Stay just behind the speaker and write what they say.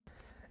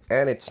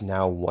And it's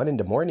now 1 in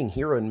the morning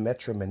here in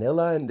Metro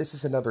Manila, and this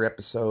is another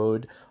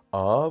episode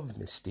of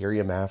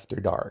Mysterium After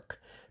Dark.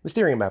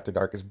 Mysterium After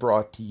Dark is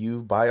brought to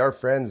you by our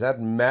friends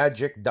at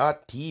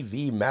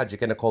Magic.tv,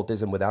 Magic and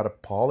Occultism Without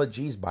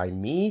Apologies by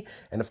me,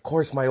 and of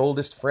course my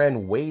oldest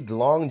friend Wade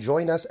Long.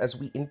 Join us as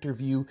we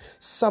interview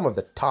some of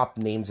the top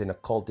names in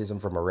occultism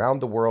from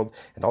around the world,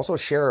 and also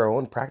share our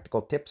own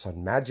practical tips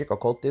on magic,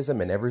 occultism,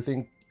 and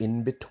everything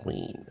in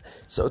between.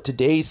 So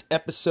today's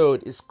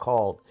episode is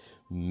called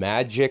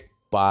Magic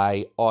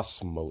by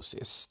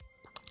Osmosis.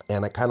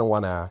 And I kind of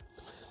want to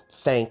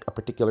thank a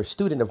particular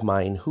student of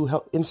mine who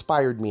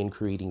inspired me in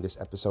creating this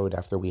episode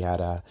after we had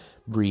a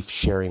brief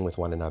sharing with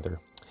one another.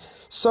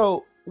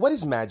 So, what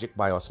is magic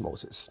by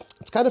osmosis?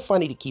 It's kind of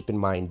funny to keep in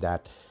mind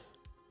that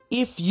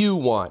if you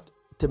want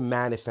to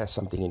manifest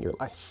something in your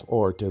life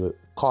or to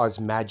cause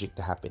magic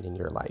to happen in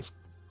your life,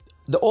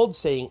 the old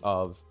saying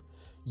of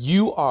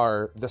you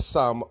are the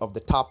sum of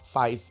the top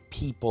 5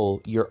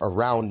 people you're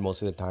around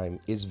most of the time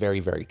is very,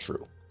 very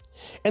true.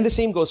 And the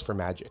same goes for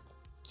magic.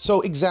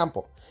 So,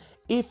 example,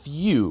 if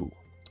you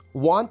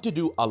want to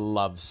do a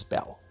love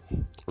spell,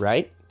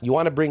 right? You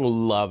want to bring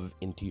love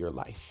into your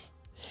life.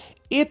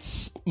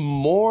 It's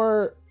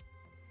more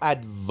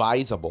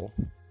advisable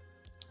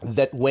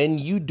that when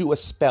you do a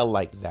spell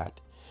like that,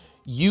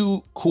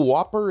 you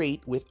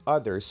cooperate with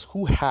others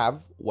who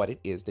have what it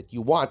is that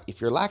you want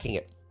if you're lacking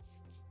it.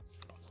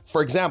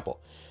 For example,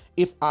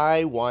 if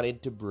I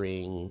wanted to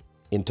bring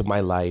into my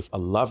life a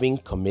loving,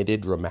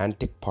 committed,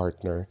 romantic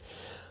partner,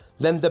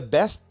 then the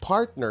best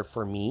partner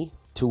for me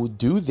to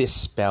do this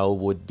spell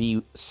would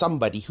be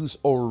somebody who's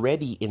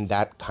already in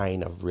that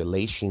kind of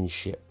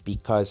relationship,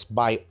 because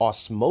by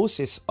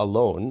osmosis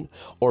alone,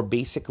 or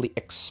basically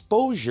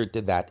exposure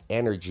to that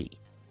energy,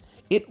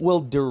 it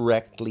will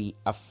directly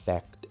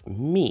affect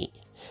me.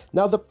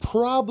 Now, the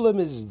problem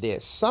is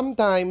this.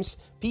 Sometimes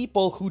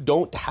people who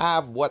don't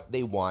have what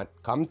they want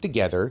come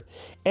together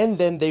and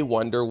then they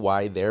wonder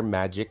why their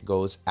magic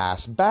goes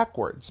ass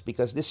backwards.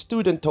 Because this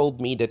student told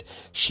me that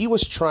she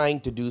was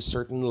trying to do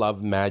certain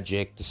love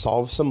magic to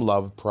solve some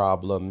love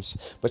problems,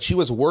 but she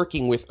was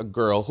working with a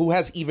girl who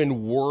has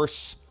even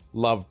worse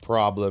love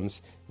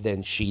problems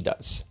than she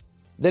does.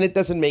 Then it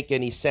doesn't make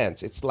any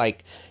sense. It's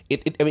like,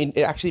 it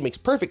actually makes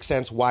perfect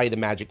sense why the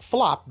magic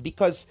flopped,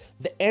 because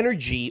the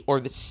energy or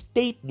the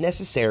state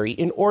necessary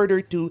in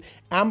order to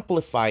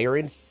amplify or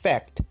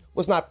infect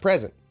was not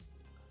present.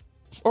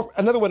 Or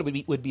another one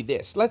would be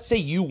this. Let's say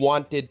you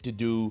wanted to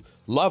do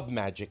love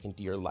magic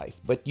into your life,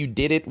 but you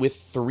did it with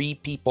 3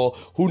 people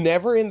who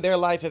never in their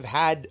life have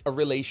had a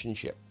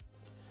relationship.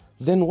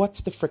 Then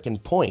what's the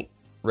frickin' point,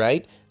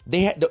 right?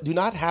 They do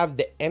not have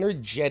the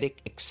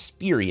energetic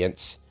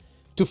experience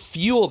to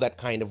fuel that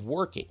kind of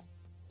working.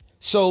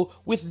 So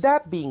with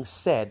that being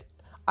said,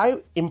 I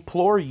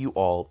implore you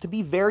all to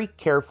be very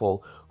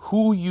careful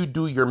who you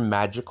do your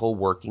magical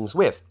workings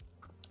with.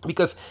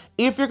 Because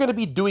if you're going to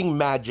be doing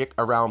magic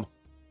around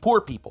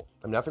poor people,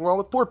 there's nothing wrong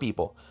with poor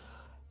people,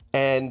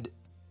 and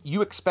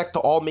you expect to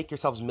all make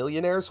yourselves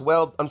millionaires,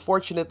 well,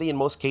 unfortunately, in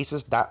most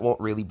cases, that won't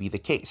really be the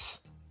case.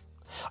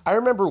 I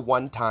remember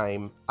one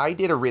time I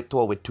did a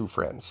ritual with 2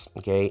 friends,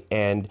 okay?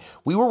 And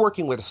we were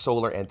working with a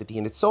solar entity,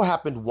 and it so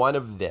happened one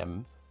of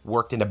them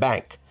worked in a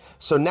bank.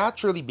 So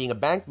naturally, being a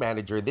bank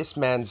manager, this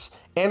man's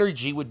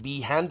energy would be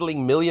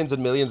handling millions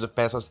and millions of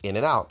pesos in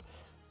and out.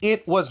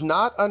 It was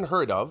not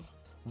unheard of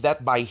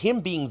that by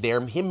him being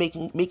there, him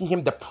making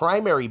him the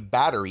primary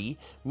battery,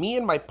 me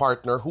and my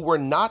partner, who were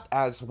not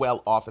as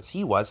well off as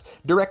he was,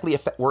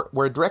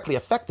 were directly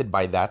affected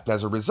by that. And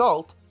as a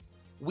result,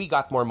 we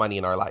got more money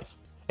in our life.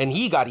 And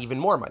he got even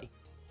more money.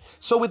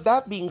 So with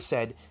that being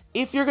said,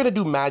 if you're going to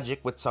do magic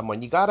with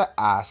someone, you got to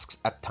ask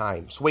at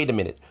times, wait a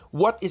minute,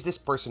 what is this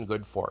person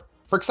good for?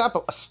 For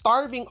example, a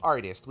starving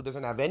artist who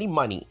doesn't have any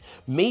money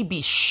may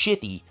be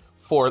shitty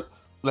for,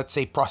 let's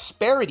say,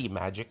 prosperity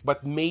magic,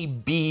 but may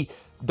be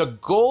the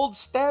gold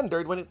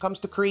standard when it comes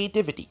to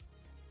creativity.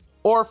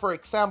 Or, for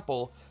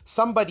example,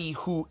 somebody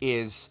who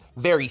is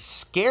very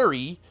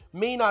scary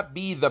may not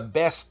be the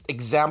best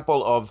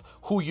example of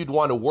who you'd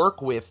want to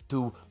work with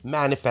to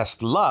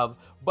manifest love,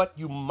 but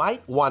you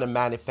might want to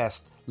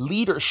manifest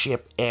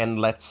leadership and,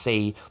 let's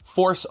say,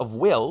 force of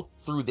will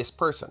through this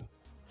person.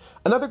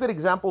 Another good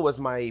example was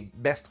my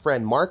best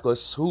friend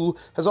Marcus, who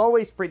has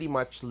always pretty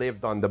much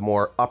lived on the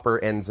more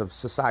upper ends of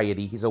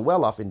society. He's a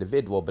well-off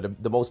individual,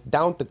 but the most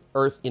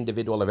down-to-earth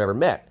individual I've ever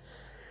met.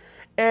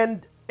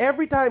 And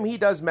every time he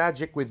does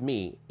magic with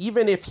me,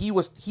 even if he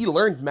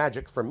learned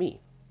magic from me,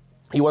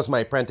 he was my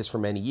apprentice for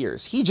many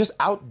years, he just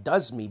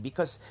outdoes me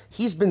because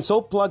he's been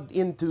so plugged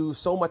into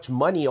so much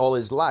money all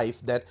his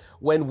life that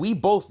when we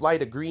both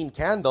light a green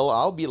candle,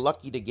 I'll be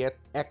lucky to get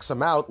X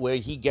amount, where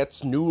he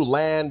gets new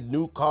land,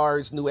 new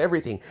cars, new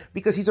everything,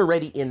 because he's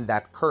already in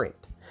that current.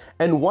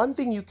 And one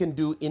thing you can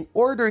do in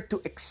order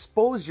to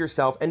expose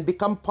yourself and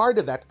become part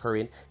of that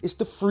current is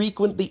to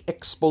frequently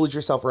expose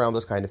yourself around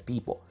those kind of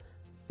people.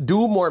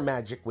 Do more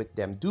magic with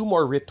them, do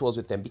more rituals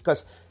with them,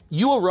 because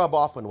you will rub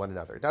off on one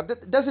another. Now,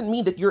 that doesn't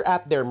mean that you're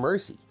at their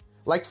mercy.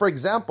 Like, for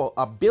example,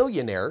 a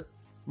billionaire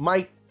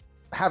might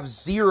have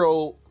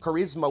zero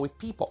charisma with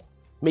people.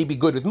 Maybe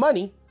good with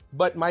money,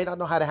 but might not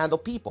know how to handle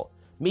people.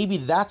 Maybe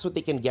that's what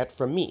they can get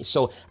from me.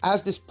 So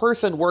as this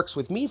person works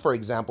with me, for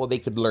example, they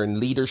could learn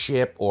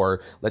leadership,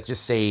 or let's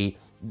just say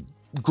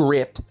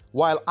grit,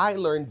 while I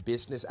learn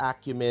business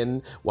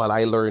acumen, while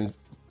I learn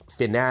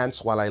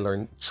finance, while I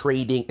learn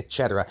trading,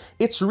 etc.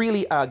 It's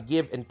really a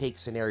give and take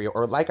scenario,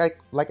 or like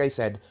I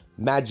said,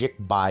 magic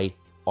by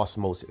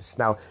osmosis.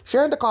 Now,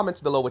 share in the comments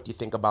below what you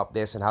think about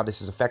this and how this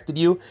has affected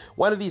you.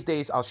 One of these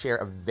days, I'll share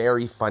a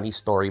very funny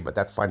story, but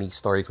that funny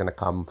story is going to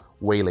come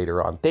way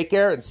later on. Take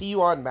care and see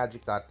you on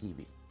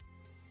Magic.tv.